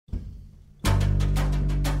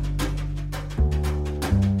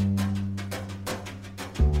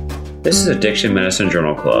This is Addiction Medicine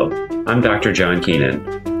Journal Club. I'm Dr. John Keenan.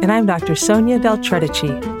 And I'm Dr. Sonia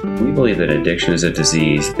Beltredici. We believe that addiction is a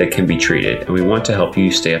disease that can be treated, and we want to help you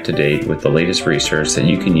stay up to date with the latest research that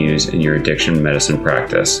you can use in your addiction medicine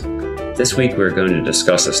practice. This week, we're going to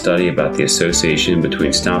discuss a study about the association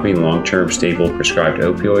between stopping long-term stable prescribed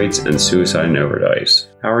opioids and suicide and overdose.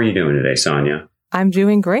 How are you doing today, Sonia? I'm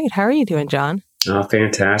doing great. How are you doing, John? Oh,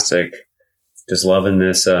 fantastic. Just loving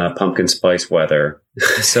this pumpkin spice weather.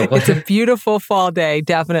 It's a beautiful fall day,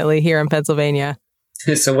 definitely here in Pennsylvania.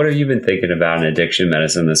 So what have you been thinking about in addiction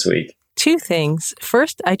medicine this week? Two things.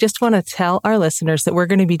 First, I just want to tell our listeners that we're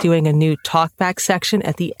going to be doing a new talkback section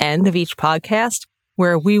at the end of each podcast,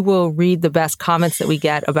 where we will read the best comments that we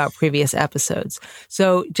get about previous episodes.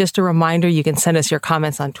 So just a reminder, you can send us your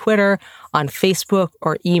comments on Twitter, on Facebook,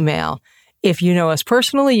 or email. If you know us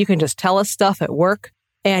personally, you can just tell us stuff at work.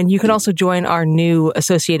 And you can also join our new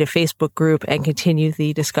associated Facebook group and continue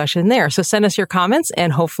the discussion there. So send us your comments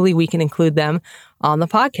and hopefully we can include them on the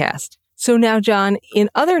podcast. So now, John,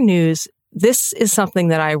 in other news, this is something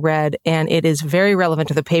that I read and it is very relevant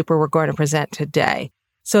to the paper we're going to present today.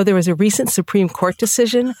 So there was a recent Supreme Court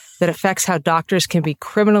decision that affects how doctors can be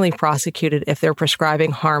criminally prosecuted if they're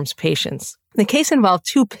prescribing harms patients. The case involved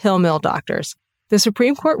two pill mill doctors. The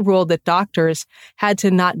Supreme Court ruled that doctors had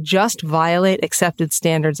to not just violate accepted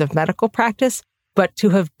standards of medical practice, but to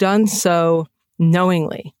have done so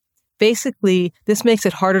knowingly. Basically, this makes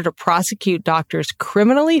it harder to prosecute doctors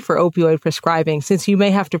criminally for opioid prescribing, since you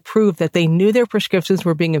may have to prove that they knew their prescriptions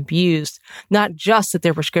were being abused, not just that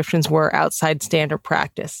their prescriptions were outside standard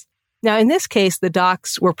practice. Now, in this case, the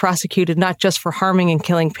docs were prosecuted not just for harming and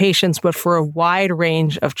killing patients, but for a wide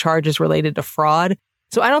range of charges related to fraud.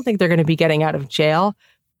 So I don't think they're going to be getting out of jail,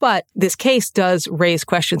 but this case does raise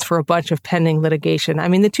questions for a bunch of pending litigation. I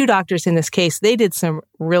mean, the two doctors in this case, they did some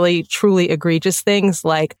really, truly egregious things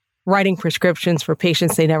like writing prescriptions for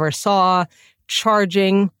patients they never saw,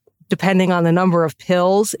 charging depending on the number of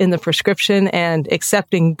pills in the prescription, and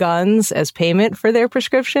accepting guns as payment for their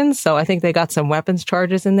prescriptions. So I think they got some weapons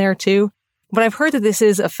charges in there too. But I've heard that this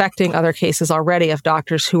is affecting other cases already of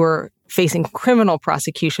doctors who are facing criminal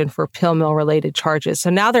prosecution for pill mill related charges. So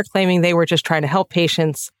now they're claiming they were just trying to help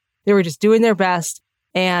patients. They were just doing their best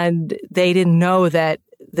and they didn't know that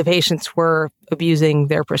the patients were abusing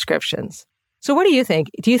their prescriptions. So what do you think?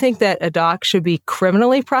 Do you think that a doc should be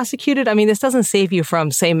criminally prosecuted? I mean, this doesn't save you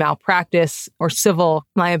from, say, malpractice or civil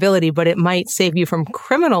liability, but it might save you from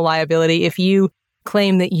criminal liability if you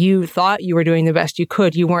claim that you thought you were doing the best you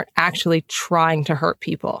could. You weren't actually trying to hurt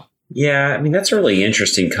people. Yeah, I mean, that's a really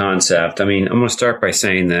interesting concept. I mean, I'm going to start by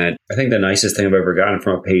saying that I think the nicest thing I've ever gotten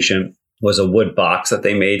from a patient was a wood box that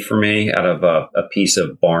they made for me out of a piece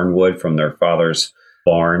of barn wood from their father's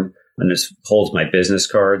barn. And this holds my business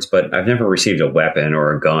cards, but I've never received a weapon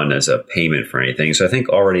or a gun as a payment for anything. So I think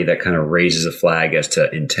already that kind of raises a flag as to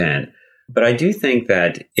intent. But I do think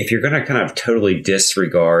that if you're going to kind of totally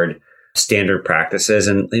disregard standard practices.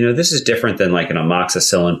 And, this is different than like an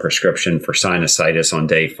amoxicillin prescription for sinusitis on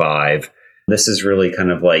day 5. This is really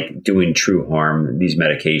kind of like doing true harm, these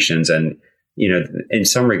medications. And, in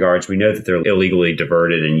some regards, we know that they're illegally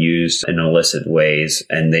diverted and used in illicit ways,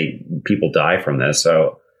 and people die from this.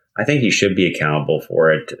 So I think you should be accountable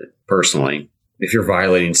for it personally if you're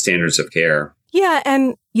violating standards of care. Yeah.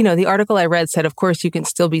 And, the article I read said, of course, you can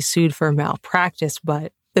still be sued for malpractice,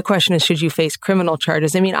 but the question is, should you face criminal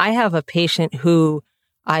charges? I mean, I have a patient who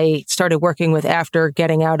I started working with after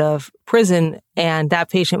getting out of prison, and that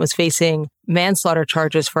patient was facing manslaughter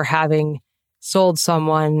charges for having sold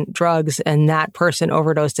someone drugs, and that person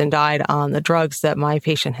overdosed and died on the drugs that my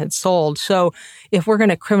patient had sold. So if we're going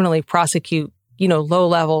to criminally prosecute,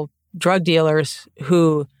 low-level drug dealers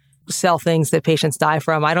who sell things that patients die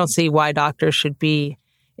from, I don't see why doctors should be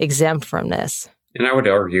exempt from this. And I would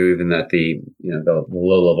argue even that the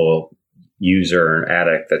low-level user and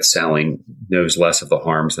addict that's selling knows less of the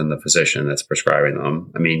harms than the physician that's prescribing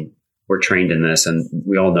them. I mean, we're trained in this and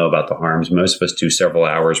we all know about the harms. Most of us do several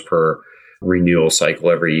hours per renewal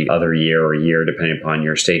cycle every other year or year, depending upon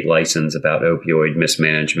your state license, about opioid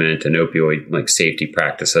mismanagement and opioid safety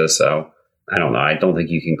practices. So I don't know. I don't think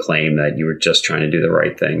you can claim that you were just trying to do the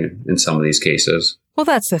right thing in some of these cases. Well,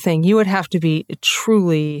 that's the thing. You would have to be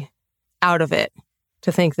truly out of it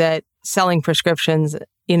to think that selling prescriptions,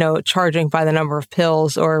 charging by the number of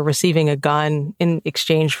pills or receiving a gun in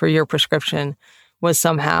exchange for your prescription was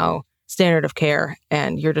somehow standard of care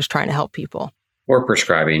and you're just trying to help people. Or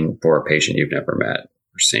prescribing for a patient you've never met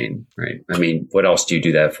or seen, right? I mean, what else do you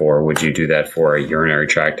do that for? Would you do that for a urinary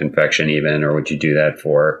tract infection even, or would you do that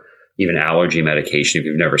for even allergy medication if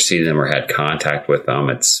you've never seen them or had contact with them?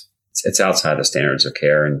 It's it's outside the standards of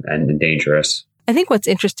care and dangerous. I think what's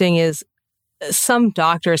interesting is some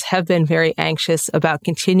doctors have been very anxious about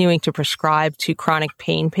continuing to prescribe to chronic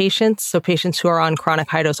pain patients, so patients who are on chronic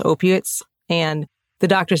high-dose opiates. And the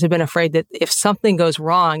doctors have been afraid that if something goes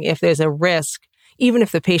wrong, if there's a risk, even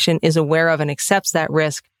if the patient is aware of and accepts that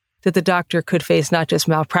risk, that the doctor could face not just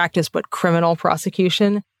malpractice, but criminal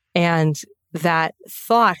prosecution. And that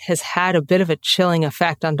thought has had a bit of a chilling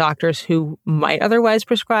effect on doctors who might otherwise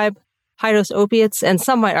prescribe high-dose opiates. And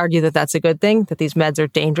some might argue that that's a good thing, that these meds are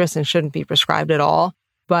dangerous and shouldn't be prescribed at all.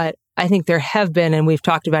 But I think there have been, and we've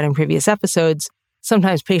talked about in previous episodes,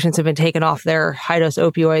 sometimes patients have been taken off their high-dose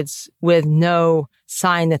opioids with no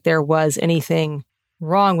sign that there was anything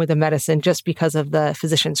wrong with the medicine just because of the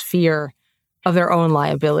physician's fear of their own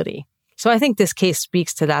liability. So I think this case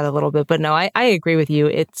speaks to that a little bit. But no, I agree with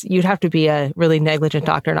you. You'd have to be a really negligent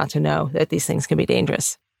doctor not to know that these things can be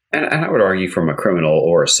dangerous. And I would argue from a criminal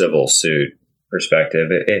or a civil suit perspective,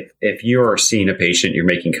 if you're seeing a patient, you're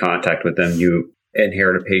making contact with them, you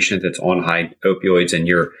inherit a patient that's on high opioids, and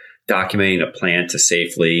you're documenting a plan to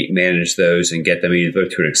safely manage those and get them either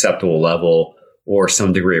to an acceptable level or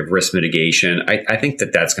some degree of risk mitigation, I think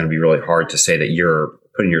that that's going to be really hard to say that you're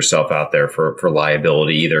putting yourself out there for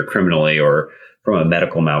liability, either criminally or from a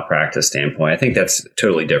medical malpractice standpoint. I think that's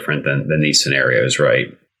totally different than these scenarios, right?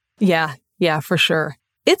 Yeah, for sure.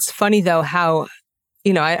 It's funny, though, how,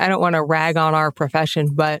 I don't want to rag on our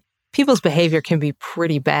profession, but people's behavior can be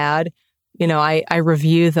pretty bad. I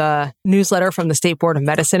review the newsletter from the State Board of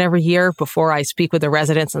Medicine every year before I speak with the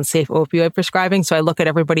residents on safe opioid prescribing. So I look at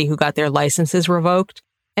everybody who got their licenses revoked.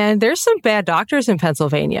 And there's some bad doctors in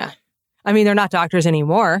Pennsylvania. I mean, they're not doctors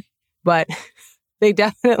anymore, but they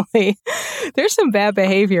definitely, there's some bad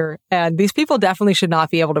behavior. And these people definitely should not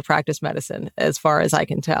be able to practice medicine, as far as I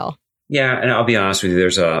can tell. Yeah, and I'll be honest with you,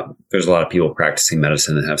 there's a lot of people practicing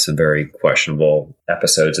medicine that have some very questionable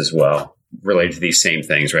episodes as well related to these same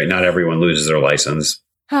things, right? Not everyone loses their license.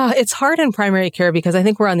 It's hard in primary care because I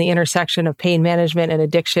think we're on the intersection of pain management and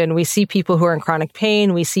addiction. We see people who are in chronic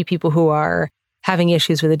pain. We see people who are having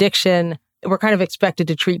issues with addiction. We're kind of expected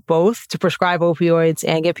to treat both, to prescribe opioids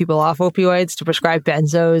and get people off opioids, to prescribe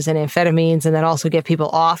benzos and amphetamines, and then also get people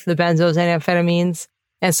off the benzos and amphetamines.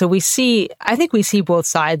 And so I think we see both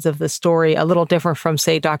sides of the story a little different from,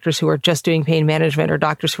 say, doctors who are just doing pain management or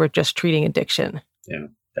doctors who are just treating addiction. Yeah,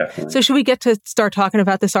 definitely. So should we get to start talking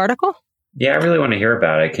about this article? Yeah, I really want to hear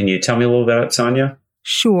about it. Can you tell me a little about it, Sonia?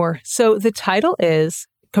 Sure. So the title is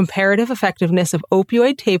Comparative Effectiveness of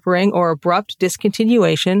Opioid Tapering or Abrupt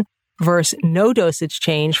Discontinuation versus No Dosage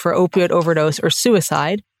Change for Opioid Overdose or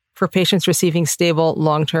Suicide for Patients Receiving Stable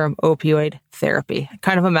Long-Term Opioid Therapy.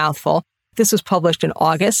 Kind of a mouthful. This was published in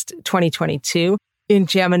August 2022 in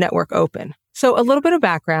JAMA Network Open. So a little bit of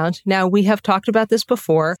background. Now, we have talked about this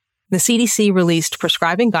before. The CDC released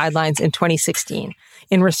prescribing guidelines in 2016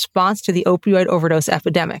 in response to the opioid overdose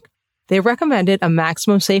epidemic. They recommended a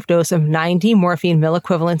maximum safe dose of 90 morphine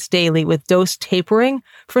milliequivalents daily with dose tapering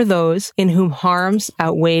for those in whom harms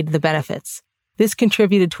outweighed the benefits. This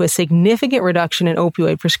contributed to a significant reduction in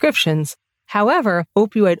opioid prescriptions. However,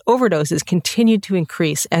 opioid overdoses continued to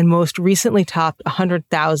increase and most recently topped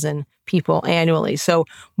 100,000 people annually. So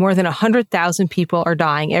more than 100,000 people are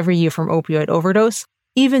dying every year from opioid overdose,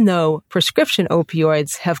 even though prescription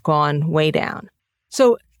opioids have gone way down.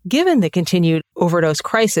 So given the continued overdose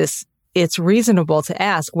crisis, it's reasonable to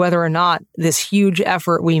ask whether or not this huge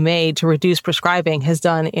effort we made to reduce prescribing has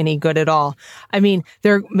done any good at all. I mean,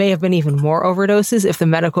 there may have been even more overdoses if the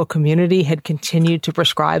medical community had continued to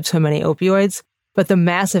prescribe so many opioids, but the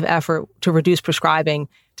massive effort to reduce prescribing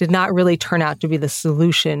did not really turn out to be the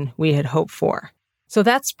solution we had hoped for. So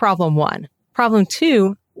that's problem one. Problem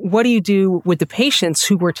two, what do you do with the patients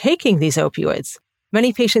who were taking these opioids?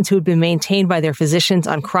 Many patients who had been maintained by their physicians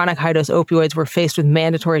on chronic high-dose opioids were faced with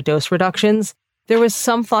mandatory dose reductions. There was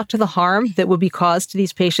some thought to the harm that would be caused to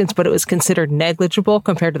these patients, but it was considered negligible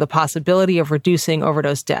compared to the possibility of reducing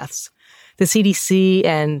overdose deaths. The CDC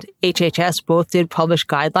and HHS both did publish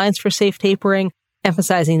guidelines for safe tapering,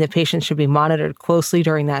 emphasizing that patients should be monitored closely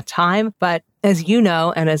during that time. But as you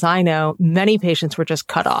know, and as I know, many patients were just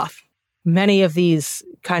cut off. Many of these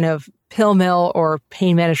kind of pill mill or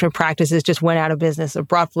pain management practices just went out of business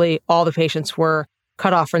abruptly. All the patients were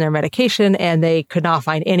cut off from their medication and they could not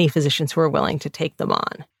find any physicians who were willing to take them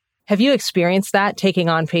on. Have you experienced that, taking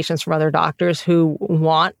on patients from other doctors who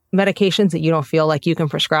want medications that you don't feel like you can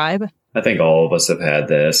prescribe? I think all of us have had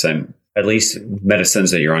this, and at least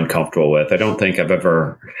medicines that you're uncomfortable with. I don't think I've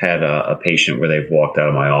ever had a patient where they've walked out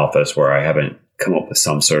of my office where I haven't come up with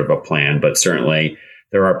some sort of a plan, but certainly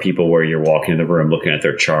there are people where you're walking in the room looking at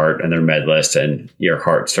their chart and their med list and your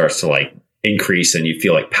heart starts to like increase and you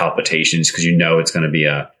feel like palpitations because you know it's going to be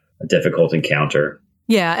a difficult encounter.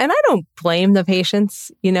 Yeah. And I don't blame the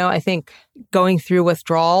patients. I think going through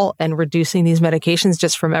withdrawal and reducing these medications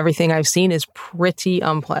just from everything I've seen is pretty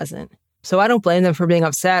unpleasant. So I don't blame them for being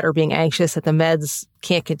upset or being anxious that the meds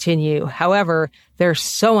can't continue. However, they're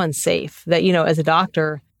so unsafe that, as a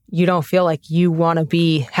doctor, you don't feel like you want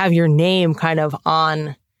to have your name kind of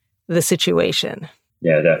on the situation.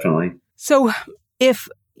 Yeah, definitely. So if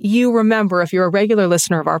you remember, if you're a regular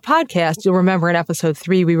listener of our podcast, you'll remember in episode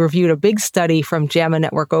 3, we reviewed a big study from JAMA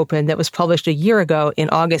Network Open that was published a year ago in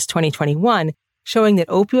August 2021, showing that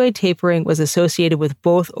opioid tapering was associated with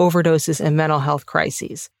both overdoses and mental health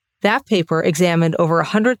crises. That paper examined over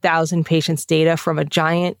 100,000 patients' data from a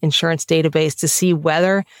giant insurance database to see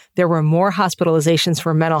whether there were more hospitalizations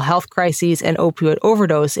for mental health crises and opioid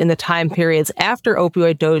overdose in the time periods after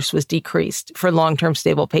opioid dose was decreased for long-term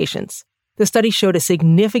stable patients. The study showed a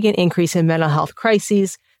significant increase in mental health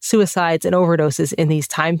crises, suicides, and overdoses in these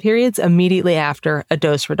time periods immediately after a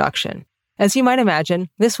dose reduction. As you might imagine,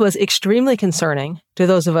 this was extremely concerning to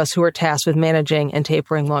those of us who are tasked with managing and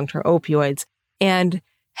tapering long-term opioids, and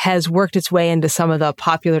has worked its way into some of the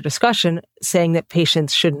popular discussion saying that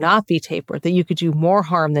patients should not be tapered, that you could do more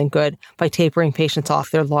harm than good by tapering patients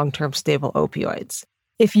off their long-term stable opioids.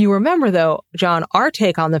 If you remember, though, John, our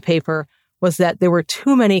take on the paper was that there were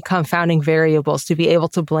too many confounding variables to be able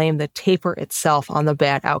to blame the taper itself on the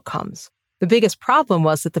bad outcomes. The biggest problem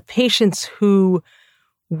was that the patients who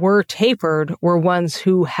were tapered were ones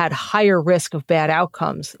who had higher risk of bad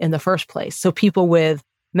outcomes in the first place. So people with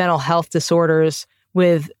mental health disorders,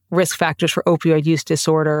 with risk factors for opioid use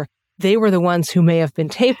disorder, they were the ones who may have been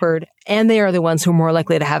tapered, and they are the ones who are more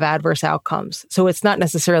likely to have adverse outcomes. So it's not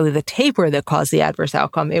necessarily the taper that caused the adverse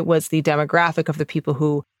outcome. It was the demographic of the people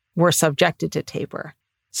who were subjected to taper.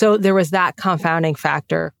 So there was that confounding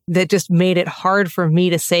factor that just made it hard for me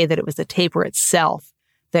to say that it was the taper itself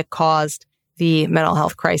that caused the mental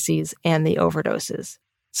health crises and the overdoses.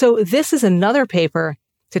 So this is another paper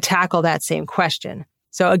to tackle that same question.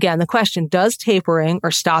 So again, the question, does tapering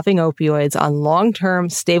or stopping opioids on long-term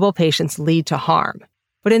stable patients lead to harm?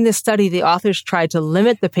 But in this study, the authors tried to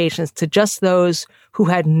limit the patients to just those who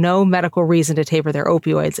had no medical reason to taper their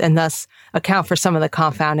opioids and thus account for some of the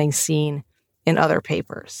confounding seen in other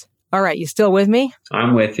papers. All right, you still with me?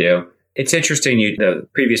 I'm with you. It's interesting, the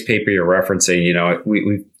previous paper you're referencing,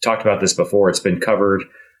 we've talked about this before. It's been covered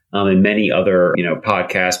in many other,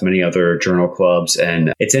 podcasts, many other journal clubs.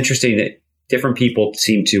 And it's interesting that different people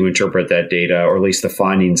seem to interpret that data, or at least the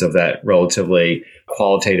findings of that relatively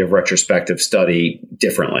qualitative retrospective study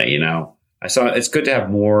differently. It's good to have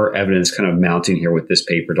more evidence kind of mounting here with this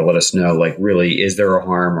paper to let us know, like, really, is there a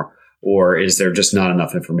harm or is there just not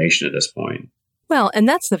enough information at this point? Well, and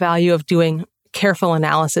that's the value of doing careful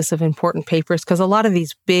analysis of important papers, because a lot of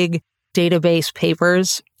these big database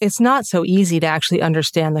papers, it's not so easy to actually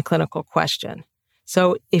understand the clinical question.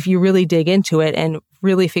 So if you really dig into it and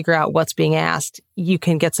really figure out what's being asked, you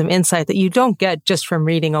can get some insight that you don't get just from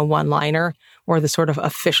reading a one-liner or the sort of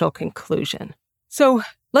official conclusion. So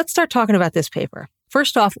let's start talking about this paper.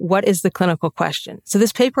 First off, what is the clinical question? So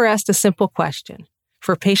this paper asked a simple question.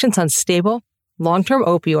 For patients on stable, long-term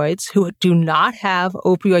opioids who do not have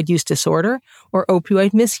opioid use disorder or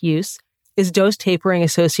opioid misuse, is dose tapering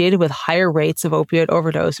associated with higher rates of opioid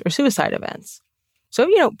overdose or suicide events? So,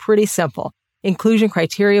 pretty simple. Inclusion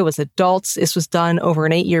criteria was adults. This was done over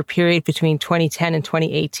an 8-year period between 2010 and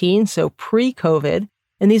 2018, so pre-COVID.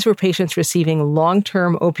 And these were patients receiving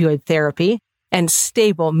long-term opioid therapy and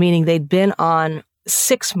stable, meaning they'd been on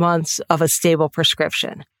 6 months of a stable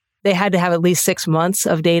prescription. They had to have at least 6 months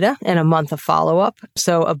of data and a month of follow-up.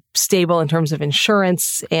 So a stable in terms of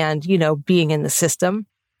insurance and, being in the system.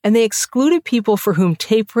 And they excluded people for whom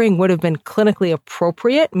tapering would have been clinically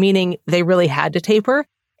appropriate, meaning they really had to taper,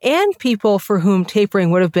 and people for whom tapering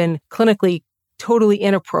would have been clinically totally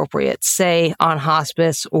inappropriate, say on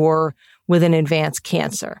hospice or with an advanced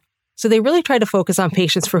cancer. So they really tried to focus on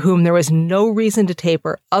patients for whom there was no reason to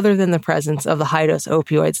taper other than the presence of the high-dose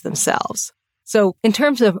opioids themselves. So in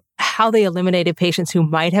terms of how they eliminated patients who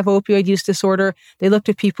might have opioid use disorder, they looked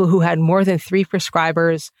at people who had more than 3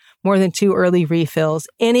 prescribers, more than 2 early refills,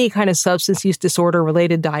 any kind of substance use disorder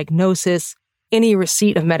related diagnosis, any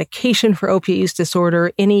receipt of medication for opiate use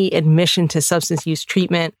disorder, any admission to substance use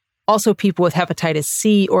treatment. Also, people with hepatitis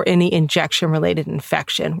C or any injection-related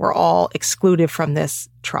infection were all excluded from this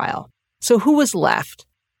trial. So who was left?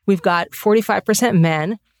 We've got 45%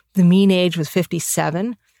 men. The mean age was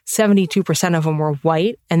 57. 72% of them were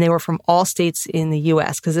white, and they were from all states in the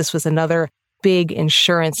U.S., because this was another big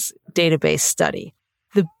insurance database study.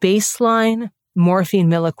 The baseline morphine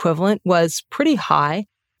mill equivalent was pretty high.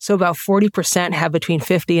 So about 40% had between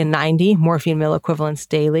 50 and 90 morphine mill equivalents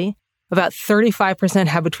daily. About 35%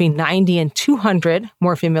 had between 90 and 200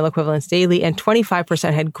 morphine mill equivalents daily, and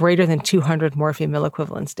 25% had greater than 200 morphine mill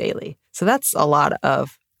equivalents daily. So that's a lot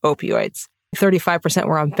of opioids. 35%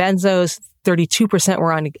 were on benzos, 32%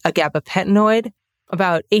 were on a gabapentinoid,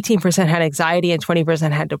 about 18% had anxiety, and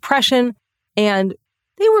 20% had depression. And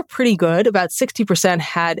they were pretty good. About 60%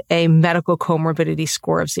 had a medical comorbidity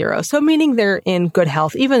score of 0. So meaning they're in good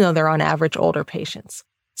health, even though they're on average older patients.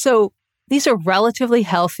 So these are relatively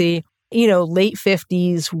healthy, late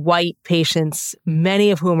 50s white patients,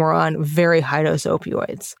 many of whom are on very high dose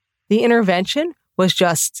opioids. The intervention was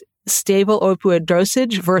just stable opioid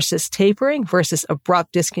dosage versus tapering versus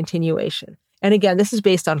abrupt discontinuation. And again, this is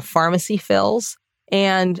based on pharmacy fills.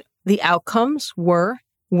 And the outcomes were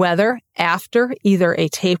whether after either a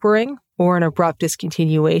tapering or an abrupt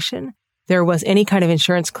discontinuation, there was any kind of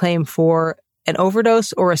insurance claim for an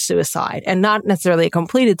overdose or a suicide, and not necessarily a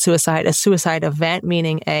completed suicide, a suicide event,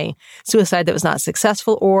 meaning a suicide that was not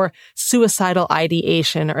successful, or suicidal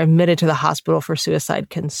ideation or admitted to the hospital for suicide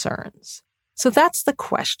concerns. So that's the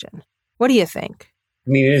question. What do you think?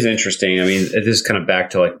 I mean, it is interesting. I mean, this is kind of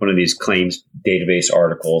back to like one of these claims database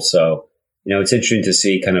articles. So, it's interesting to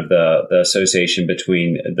see kind of the association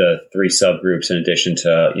between the three subgroups in addition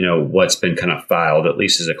to, what's been kind of filed, at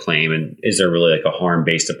least as a claim. And is there really like a harm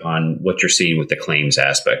based upon what you're seeing with the claims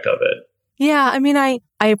aspect of it? Yeah, I mean, I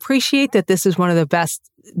appreciate that this is one of the best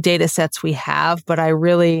data sets we have, but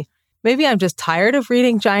maybe I'm just tired of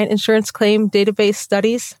reading giant insurance claim database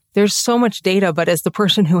studies. There's so much data, but as the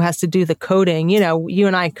person who has to do the coding, you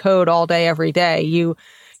and I code all day, every day.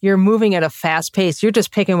 You're moving at a fast pace. You're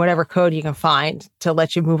just picking whatever code you can find to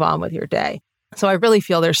let you move on with your day. So I really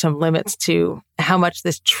feel there's some limits to how much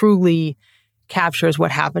this truly captures what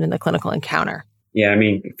happened in the clinical encounter. Yeah, I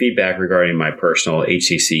mean, feedback regarding my personal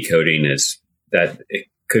HCC coding is that it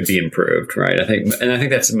could be improved, right? I think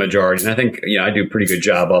that's the majority. And I think, I do a pretty good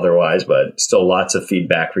job otherwise, but still lots of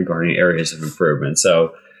feedback regarding areas of improvement.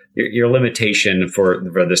 So your limitation for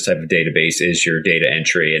this type of database is your data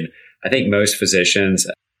entry. And I think most physicians,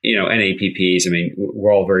 NAPPs, I mean,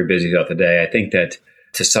 we're all very busy throughout the day. I think that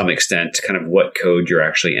to some extent, kind of what code you're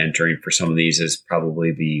actually entering for some of these is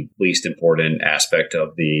probably the least important aspect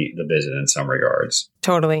of the visit in some regards.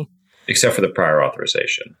 Totally. Except for the prior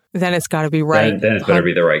authorization. Then it's got to be right. Then it better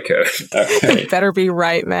be the right code. Okay. It better be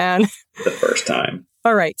right, man. The first time.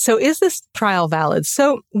 All right. So is this trial valid?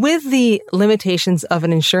 So with the limitations of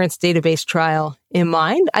an insurance database trial in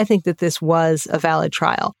mind, I think that this was a valid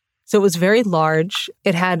trial. So it was very large.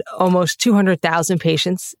 It had almost 200,000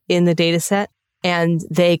 patients in the data set, and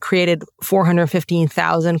they created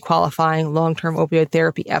 415,000 qualifying long-term opioid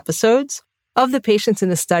therapy episodes. Of the patients in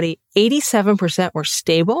the study, 87% were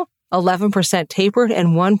stable, 11% tapered,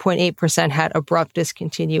 and 1.8% had abrupt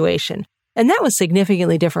discontinuation. And that was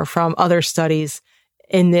significantly different from other studies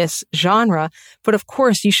in this genre. But of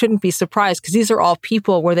course, you shouldn't be surprised because these are all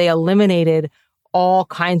people where they eliminated all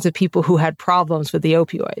kinds of people who had problems with the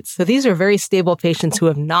opioids. So these are very stable patients who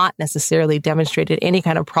have not necessarily demonstrated any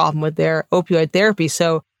kind of problem with their opioid therapy.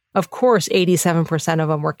 So of course, 87% of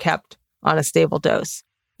them were kept on a stable dose.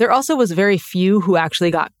 There also was very few who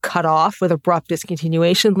actually got cut off with abrupt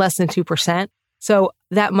discontinuation, less than 2%. So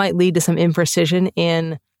that might lead to some imprecision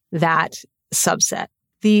in that subset.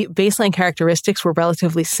 The baseline characteristics were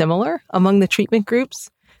relatively similar among the treatment groups.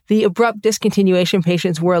 The abrupt discontinuation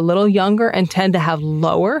patients were a little younger and tend to have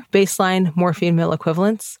lower baseline morphine mill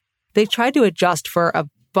equivalents. They tried to adjust for a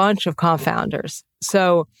bunch of confounders.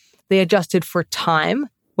 So they adjusted for time,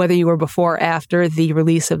 whether you were before or after the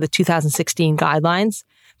release of the 2016 guidelines.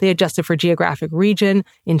 They adjusted for geographic region,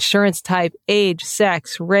 insurance type, age,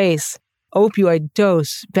 sex, race, opioid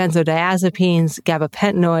dose, benzodiazepines,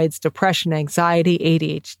 gabapentinoids, depression, anxiety,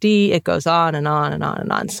 ADHD. It goes on and on and on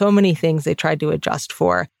and on. So many things they tried to adjust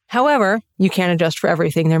for. However, you can't adjust for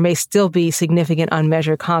everything. There may still be significant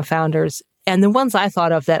unmeasured confounders. And the ones I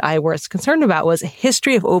thought of that I was concerned about was a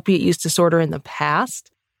history of opiate use disorder in the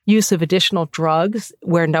past, use of additional drugs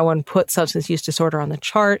where no one put substance use disorder on the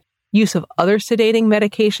chart, use of other sedating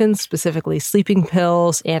medications, specifically sleeping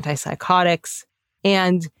pills, antipsychotics,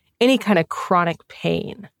 and any kind of chronic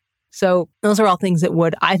pain. So those are all things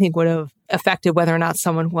that I think would have affected whether or not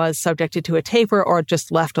someone was subjected to a taper or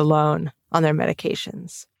just left alone on their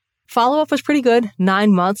medications. Follow-up was pretty good,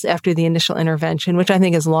 9 months after the initial intervention, which I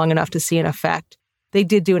think is long enough to see an effect. They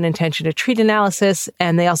did do an intention to treat analysis,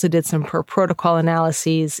 and they also did some per protocol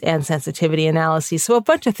analyses and sensitivity analyses. So a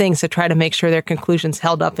bunch of things to try to make sure their conclusions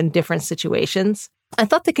held up in different situations. I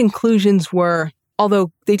thought the conclusions were,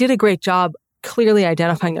 although they did a great job clearly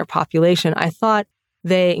identifying their population, I thought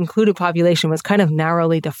they included population was kind of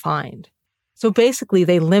narrowly defined. So basically,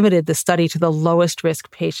 they limited the study to the lowest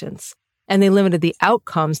risk patients, and they limited the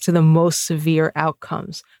outcomes to the most severe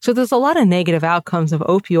outcomes. So there's a lot of negative outcomes of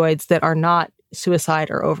opioids that are not suicide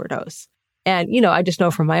or overdose. And, I just know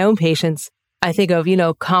from my own patients, I think of,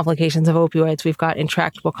 complications of opioids. We've got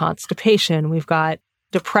intractable constipation. We've got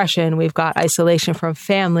depression. We've got isolation from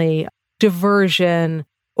family, diversion,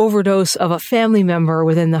 overdose of a family member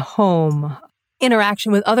within the home,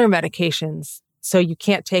 interaction with other medications. So you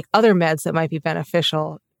can't take other meds that might be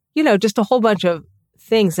beneficial. Just a whole bunch of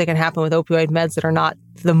things that can happen with opioid meds that are not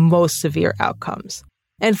the most severe outcomes.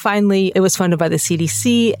 And finally, it was funded by the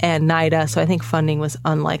CDC and NIDA, so I think funding was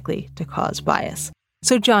unlikely to cause bias.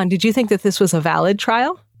 So, John, did you think that this was a valid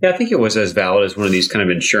trial? Yeah, I think it was as valid as one of these kind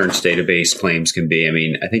of insurance database claims can be. I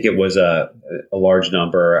mean, I think it was a large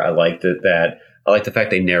number. I liked that. I like the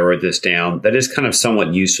fact they narrowed this down. That is kind of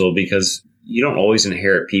somewhat useful because you don't always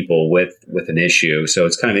inherit people with an issue. So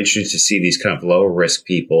it's kind of interesting to see these kind of low risk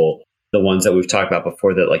people, the ones that we've talked about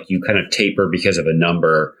before that like you kind of taper because of a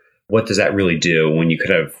number. What does that really do when you could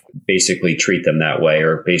have basically treat them that way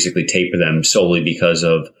or basically taper them solely because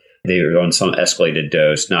of they're on some escalated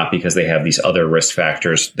dose, not because they have these other risk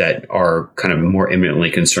factors that are kind of more imminently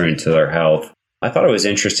concerning to their health. I thought it was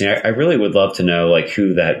interesting. I really would love to know like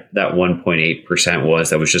who that 1.8% was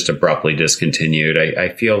that was just abruptly discontinued. I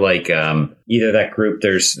feel like either that group,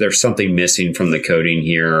 there's something missing from the coding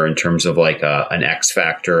here in terms of like an X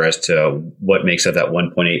factor as to what makes up that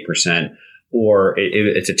 1.8%. Or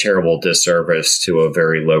it's a terrible disservice to a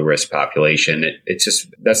very low risk population. It's just,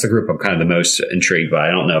 that's the group I'm kind of the most intrigued by.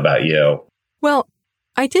 I don't know about you. Well,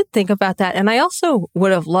 I did think about that. And I also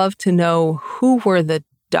would have loved to know who were the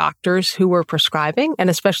doctors who were prescribing, and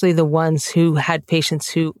especially the ones who had patients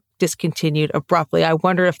who discontinued abruptly. I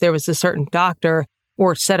wonder if there was a certain doctor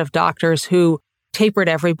or set of doctors who tapered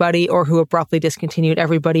everybody or who abruptly discontinued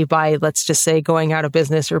everybody by, let's just say, going out of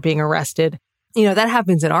business or being arrested. That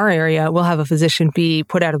happens in our area. We'll have a physician be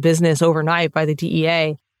put out of business overnight by the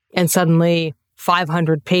DEA, and suddenly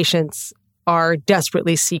 500 patients are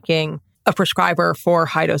desperately seeking a prescriber for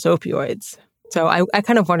high-dose opioids. So I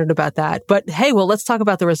kind of wondered about that. But hey, well, let's talk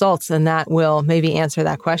about the results, and that will maybe answer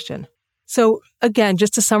that question. So again,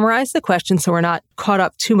 just to summarize the question so we're not caught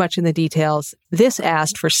up too much in the details, this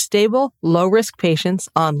asked for stable, low-risk patients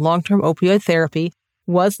on long-term opioid therapy.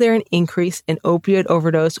 Was there an increase in opioid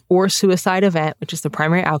overdose or suicide event, which is the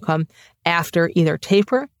primary outcome, after either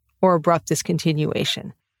taper or abrupt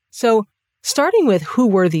discontinuation? So starting with who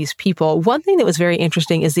were these people, one thing that was very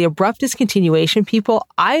interesting is the abrupt discontinuation people.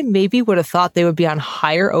 I maybe would have thought they would be on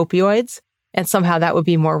higher opioids and somehow that would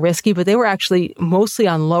be more risky, but they were actually mostly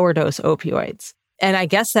on lower dose opioids. And I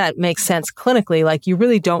guess that makes sense clinically. Like you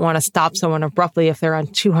really don't want to stop someone abruptly if they're on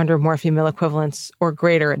 200 morphine mil equivalents or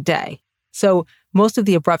greater a day. So most of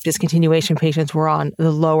the abrupt discontinuation patients were on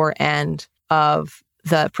the lower end of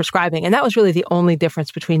the prescribing. And that was really the only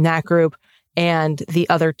difference between that group and the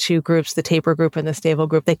other two groups, the taper group and the stable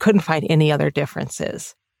group. They couldn't find any other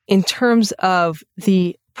differences. In terms of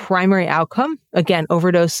the primary outcome, again,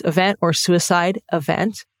 overdose event or suicide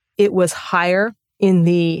event, it was higher in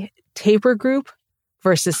the taper group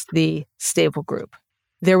versus the stable group.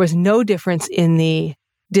 There was no difference in the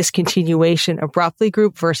discontinuation abruptly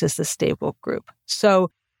group versus the stable group.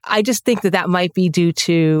 So I just think that might be due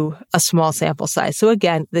to a small sample size. So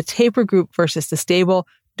again, the taper group versus the stable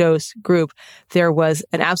dose group, there was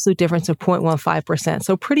an absolute difference of 0.15%.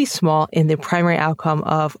 So pretty small in the primary outcome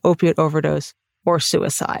of opioid overdose or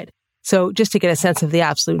suicide. So just to get a sense of the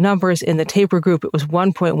absolute numbers, in the taper group, it was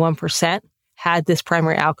 1.1% had this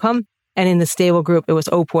primary outcome. And in the stable group, it was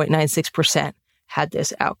 0.96% had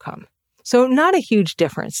this outcome. So not a huge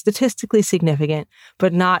difference, statistically significant,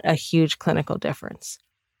 but not a huge clinical difference.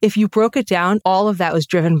 If you broke it down, all of that was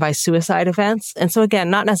driven by suicide events. And so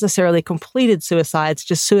again, not necessarily completed suicides,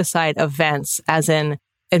 just suicide events, as in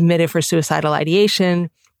admitted for suicidal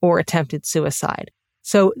ideation or attempted suicide.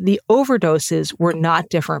 So the overdoses were not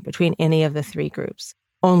different between any of the three groups,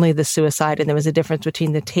 only the suicide. And there was a difference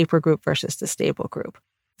between the taper group versus the stable group.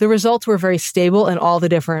 The results were very stable in all the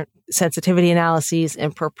different sensitivity analyses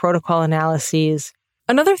and per protocol analyses.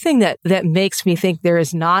 Another thing that makes me think there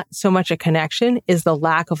is not so much a connection is the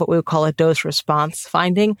lack of what we would call a dose response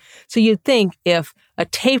finding. So you'd think if a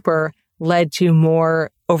taper led to more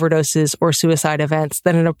overdoses or suicide events,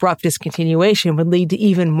 then an abrupt discontinuation would lead to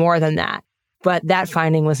even more than that. but that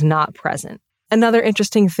finding was not present. Another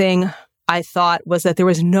interesting thing I thought was that there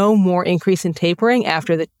was no more increase in tapering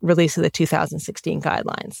after the release of the 2016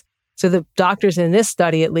 guidelines. So the doctors in this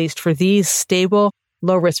study, at least for these stable,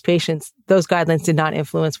 low-risk patients, those guidelines did not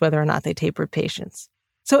influence whether or not they tapered patients.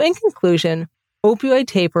 So in conclusion, opioid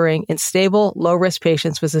tapering in stable, low-risk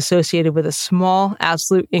patients was associated with a small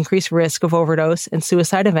absolute increased risk of overdose and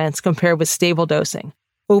suicide events compared with stable dosing.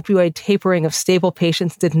 Opioid tapering of stable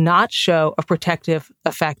patients did not show a protective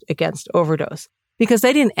effect against overdose, because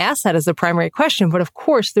they didn't ask that as the primary question. But of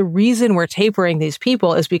course, the reason we're tapering these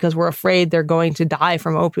people is because we're afraid they're going to die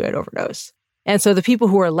from opioid overdose. And so the people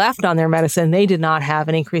who are left on their medicine, they did not have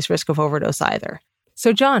an increased risk of overdose either.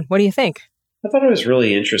 So John, what do you think? I thought it was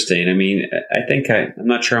really interesting. I mean, I'm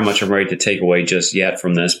not sure how much I'm ready to take away just yet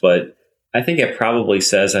from this, but I think it probably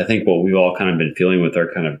says, I think what we've all kind of been feeling with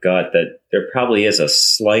our kind of gut, that there probably is a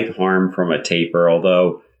slight harm from a taper,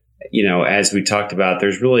 although, as we talked about,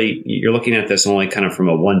 you're looking at this only kind of from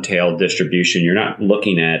a one-tailed distribution. You're not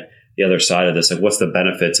looking at the other side of this, like what's the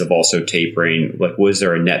benefits of also tapering? Like, was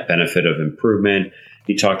there a net benefit of improvement?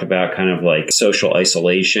 You talked about kind of like social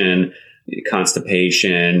isolation,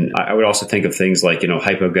 constipation. I would also think of things like,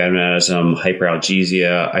 hypogonadism,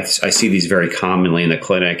 hyperalgesia. I see these very commonly in the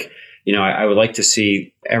clinic. I would like to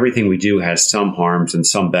see everything we do has some harms and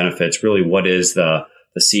some benefits. Really, what is the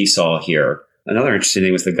seesaw here? Another interesting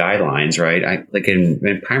thing was the guidelines, right?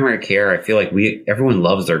 In primary care, I feel like everyone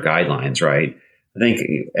loves their guidelines, right? I think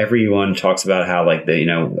everyone talks about how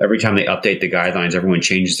every time they update the guidelines, everyone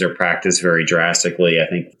changes their practice very drastically. I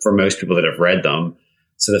think for most people that have read them.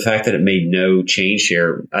 So the fact that it made no change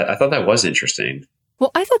here, I thought that was interesting.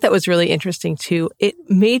 Well, I thought that was really interesting too. It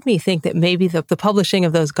made me think that maybe the publishing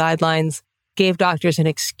of those guidelines gave doctors an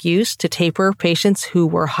excuse to taper patients who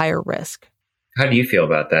were higher risk. How do you feel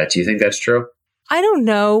about that? Do you think that's true? I don't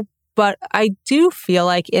know, but I do feel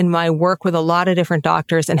like in my work with a lot of different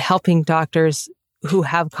doctors and helping doctors who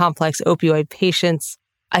have complex opioid patients,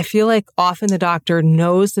 I feel like often the doctor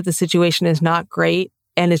knows that the situation is not great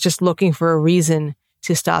and is just looking for a reason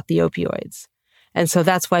to stop the opioids. And so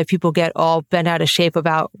that's why people get all bent out of shape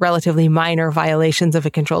about relatively minor violations of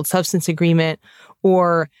a controlled substance agreement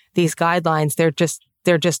or these guidelines.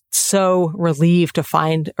 They're just so relieved to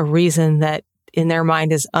find a reason that in their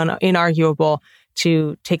mind is inarguable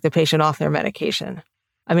to take the patient off their medication.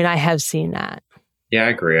 I mean, I have seen that. Yeah, I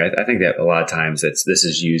agree. I think that a lot of times this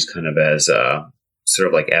is used kind of as sort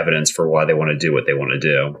of like evidence for why they want to do what they want to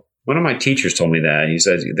do. One of my teachers told me that. He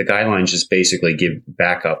says the guidelines just basically give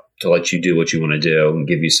backup to let you do what you want to do and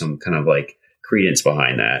give you some kind of like credence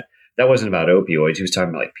behind that. That wasn't about opioids. He was talking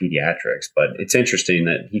about like pediatrics, but it's interesting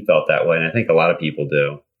that he felt that way. And I think a lot of people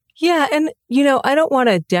do. Yeah. And, I don't want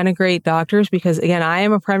to denigrate doctors because, again, I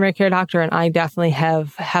am a primary care doctor and I definitely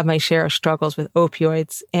have my share of struggles with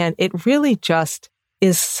opioids. And it really just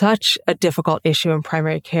is such a difficult issue in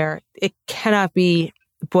primary care. It cannot be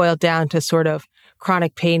boiled down to sort of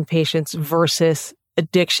chronic pain patients versus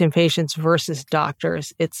addiction patients versus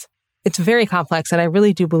doctors. It's very complex. And I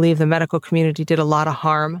really do believe the medical community did a lot of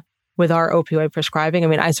harm with our opioid prescribing. I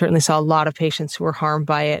mean, I certainly saw a lot of patients who were harmed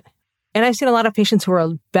by it. And I've seen a lot of patients who are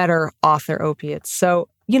better off their opiates. So,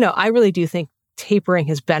 I really do think tapering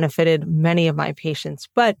has benefited many of my patients.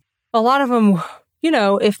 But a lot of them,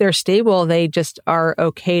 if they're stable, they just are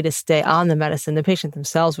okay to stay on the medicine. The patient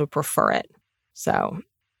themselves would prefer it. So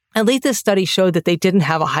at least this study showed that they didn't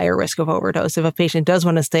have a higher risk of overdose. If a patient does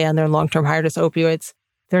want to stay on their long-term high-dose opioids,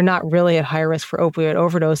 they're not really at high risk for opioid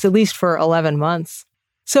overdose, at least for 11 months.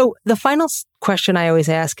 So the final question I always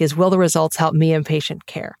ask is, will the results help me in patient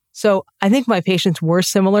care? So I think my patients were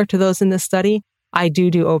similar to those in this study. I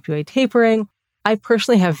do opioid tapering. I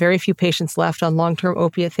personally have very few patients left on long-term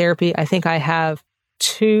opiate therapy. I think I have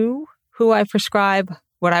 2 who I prescribe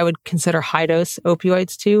what I would consider high-dose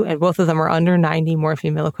opioids to, and both of them are under 90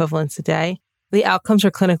 morphine mill equivalents a day. The outcomes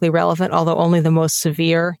are clinically relevant, although only the most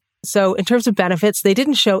severe. So in terms of benefits, they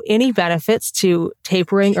didn't show any benefits to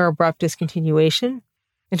tapering or abrupt discontinuation.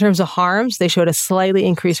 In terms of harms, they showed a slightly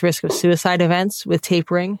increased risk of suicide events with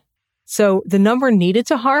tapering. So the number needed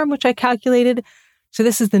to harm, which I calculated, so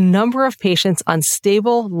this is the number of patients on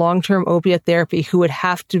stable long-term opiate therapy who would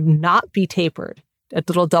have to not be tapered, a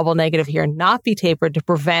little double negative here, not be tapered to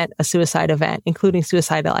prevent a suicide event, including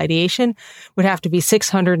suicidal ideation, would have to be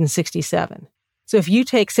 667. So if you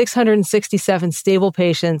take 667 stable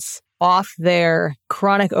patients off their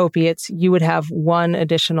chronic opiates, you would have 1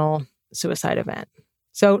 additional suicide event.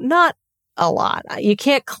 So not a lot. You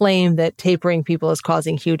can't claim that tapering people is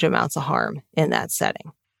causing huge amounts of harm in that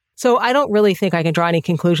setting. So I don't really think I can draw any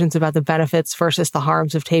conclusions about the benefits versus the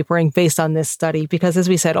harms of tapering based on this study, because as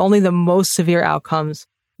we said, only the most severe outcomes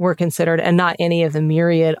were considered and not any of the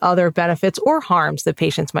myriad other benefits or harms that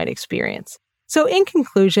patients might experience. So in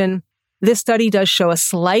conclusion, this study does show a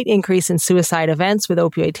slight increase in suicide events with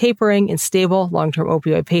opioid tapering in stable long-term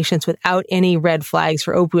opioid patients without any red flags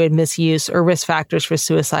for opioid misuse or risk factors for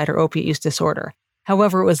suicide or opiate use disorder.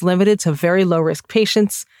 However, it was limited to very low-risk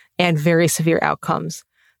patients and very severe outcomes.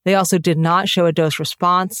 They also did not show a dose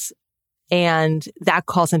response, and that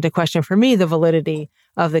calls into question for me the validity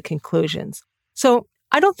of the conclusions. So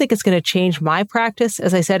I don't think it's going to change my practice.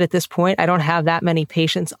 As I said, at this point, I don't have that many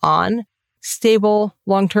patients on stable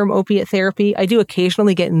long-term opiate therapy. I do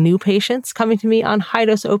occasionally get new patients coming to me on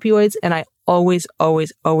high-dose opioids, and I always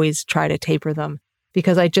try to taper them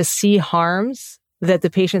because I just see harms that the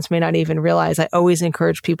patients may not even realize. I always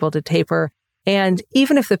encourage people to taper. And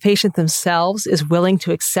even if the patient themselves is willing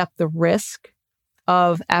to accept the risk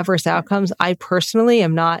of adverse outcomes, I personally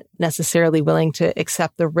am not necessarily willing to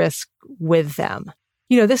accept the risk with them.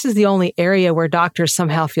 This is the only area where doctors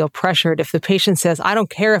somehow feel pressured. If the patient says, I don't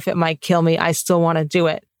care if it might kill me, I still want to do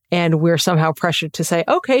it. And we're somehow pressured to say,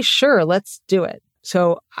 okay, sure, let's do it.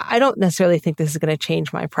 So I don't necessarily think this is going to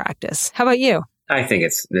change my practice. How about you? I think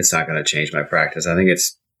it's not going to change my practice. I think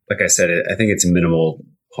it's, like I said, I think it's minimal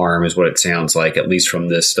harm is what it sounds like, at least from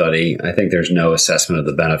this study. I think there's no assessment of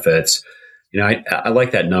the benefits. I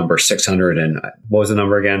like that number, 600 and what was the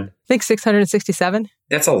number again? I think 667.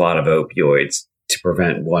 That's a lot of opioids to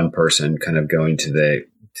prevent one person kind of going to the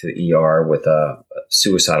ER with a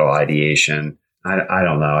suicidal ideation. I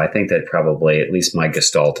don't know. I think that probably, at least my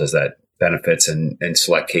gestalt is that benefits in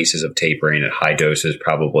select cases of tapering at high doses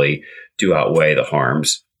probably do outweigh the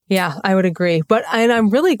harms. Yeah, I would agree. And I'm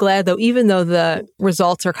really glad, though, even though the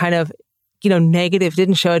results are kind of, negative,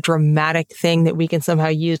 didn't show a dramatic thing that we can somehow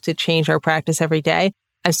use to change our practice every day.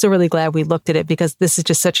 I'm still really glad we looked at it because this is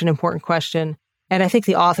just such an important question. And I think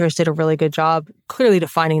the authors did a really good job clearly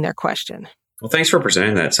defining their question. Well, thanks for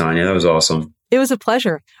presenting that, Sonia. That was awesome. It was a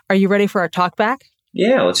pleasure. Are you ready for our talk back?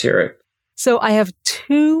 Yeah, let's hear it. So I have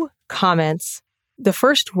two comments. The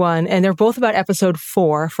first one, and they're both about episode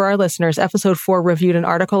 4 for our listeners. Episode 4 reviewed an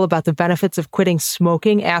article about the benefits of quitting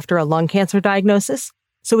smoking after a lung cancer diagnosis.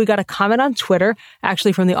 So we got a comment on Twitter,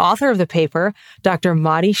 actually from the author of the paper, Dr.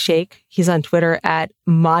 Mahdi Sheikh. He's on Twitter at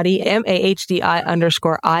Mahdi,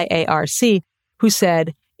 MAHDI_IARC, who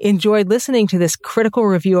said, enjoyed listening to this critical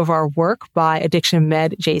review of our work by Addiction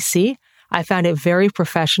Med JC. I found it very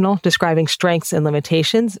professional, describing strengths and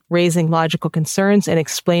limitations, raising logical concerns, and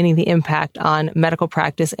explaining the impact on medical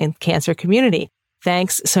practice and cancer community.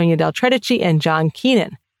 Thanks, Sonia Del Tredici and John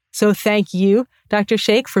Keenan. So thank you, Dr.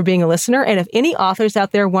 Sheikh, for being a listener. And if any authors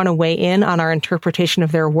out there want to weigh in on our interpretation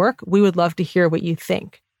of their work, we would love to hear what you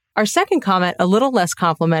think. Our second comment, a little less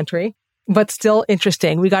complimentary, but still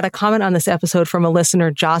interesting. We got a comment on this episode from a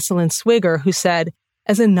listener, Jocelyn Swigger, who said,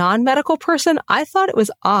 as a non-medical person, I thought it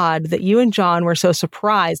was odd that you and John were so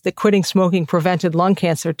surprised that quitting smoking prevented lung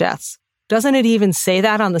cancer deaths. Doesn't it even say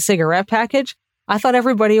that on the cigarette package? I thought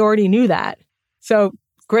everybody already knew that. So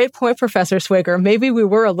great point, Professor Swigger. Maybe we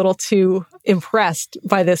were a little too impressed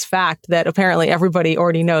by this fact that apparently everybody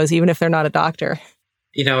already knows, even if they're not a doctor.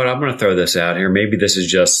 You know what? I'm going to throw this out here. Maybe this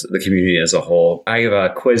is just the community as a whole. I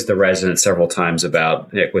have quizzed the residents several times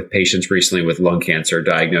about it with patients recently with lung cancer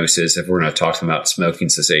diagnosis, if we're going to talk to them about smoking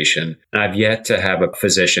cessation. And I've yet to have a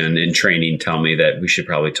physician in training tell me that we should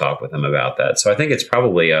probably talk with them about that. So I think it's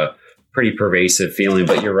probably a pretty pervasive feeling,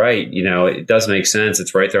 but you're right. It does make sense.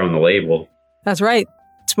 It's right there on the label. That's right.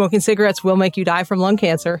 Smoking cigarettes will make you die from lung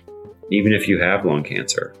cancer. Even if you have lung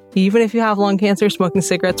cancer. Even if you have lung cancer, smoking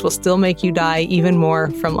cigarettes will still make you die even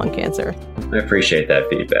more from lung cancer. I appreciate that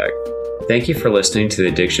feedback. Thank you for listening to the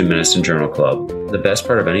Addiction Medicine Journal Club. The best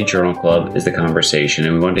part of any journal club is the conversation,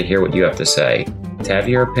 and we want to hear what you have to say. To have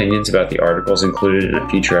your opinions about the articles included in a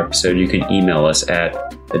future episode, you can email us at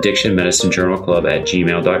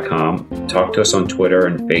addictionmedicinejournalclub@gmail.com, talk to us on Twitter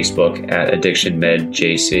and Facebook at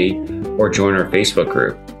AddictionMedJC, or join our Facebook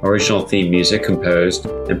group. Original theme music composed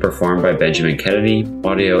and performed by Benjamin Kennedy.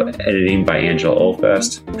 Audio editing by Angela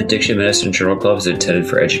Olfest. Addiction Medicine Journal Club is intended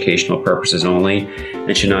for educational purposes only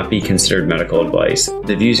and should not be considered medical advice.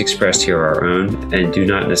 The views expressed here are our own and do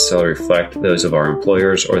not necessarily reflect those of our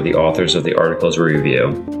employers or the authors of the articles we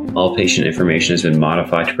review. All patient information has been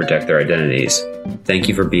modified to protect their identities. Thank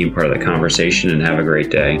you for being part of the conversation and have a great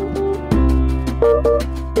day.